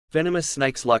Venomous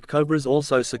snakes like cobras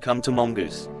also succumb to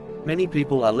mongoose. Many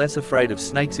people are less afraid of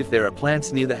snakes if there are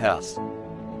plants near the house.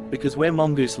 Because where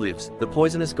mongoose lives, the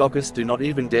poisonous gokkas do not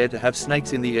even dare to have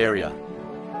snakes in the area.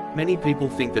 Many people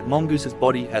think that mongoose's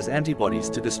body has antibodies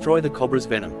to destroy the cobra's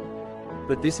venom.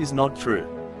 But this is not true.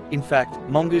 In fact,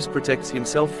 mongoose protects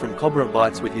himself from cobra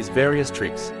bites with his various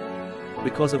tricks.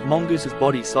 Because of mongoose's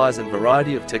body size and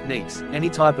variety of techniques, any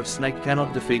type of snake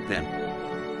cannot defeat them.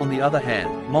 On the other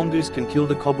hand, mongoose can kill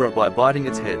the cobra by biting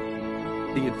its head.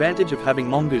 The advantage of having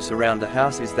mongoose around the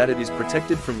house is that it is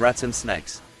protected from rats and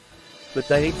snakes. But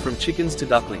they eat from chickens to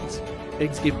ducklings.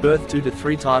 Eggs give birth 2 to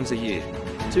 3 times a year.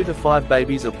 2 to 5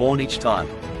 babies are born each time.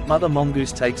 Mother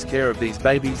mongoose takes care of these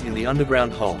babies in the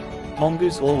underground hole.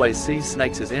 Mongoose always sees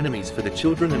snakes as enemies for the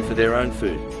children and for their own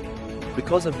food.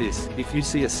 Because of this, if you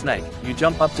see a snake, you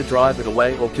jump up to drive it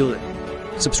away or kill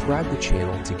it. Subscribe the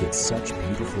channel to get such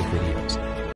beautiful videos.